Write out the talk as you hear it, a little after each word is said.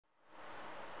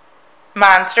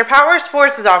Monster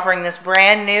Powersports is offering this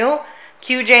brand new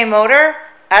QJ Motor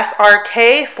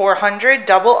SRK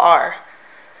 400RR.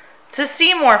 To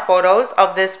see more photos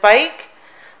of this bike,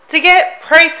 to get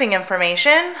pricing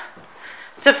information,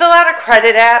 to fill out a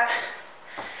credit app,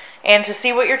 and to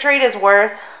see what your trade is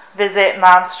worth, visit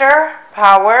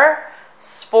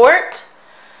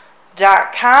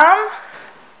monsterpowersport.com.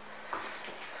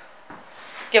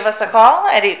 Give us a call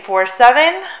at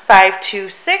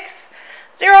 847-526-0500.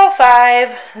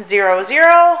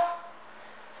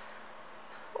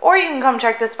 Or you can come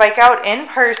check this bike out in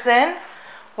person.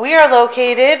 We are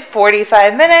located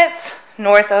 45 minutes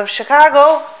north of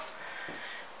Chicago.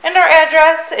 And our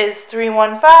address is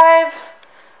 315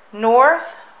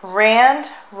 North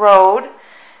Rand Road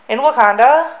in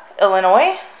Wauconda,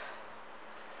 Illinois.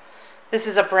 This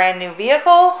is a brand new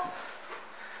vehicle.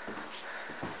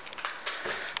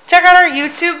 Check out our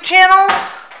YouTube channel.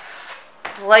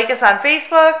 Like us on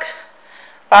Facebook.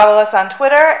 Follow us on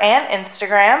Twitter and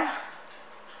Instagram.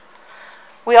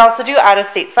 We also do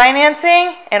out-of-state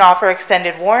financing and offer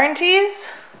extended warranties.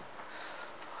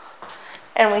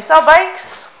 And we sell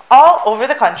bikes all over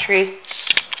the country.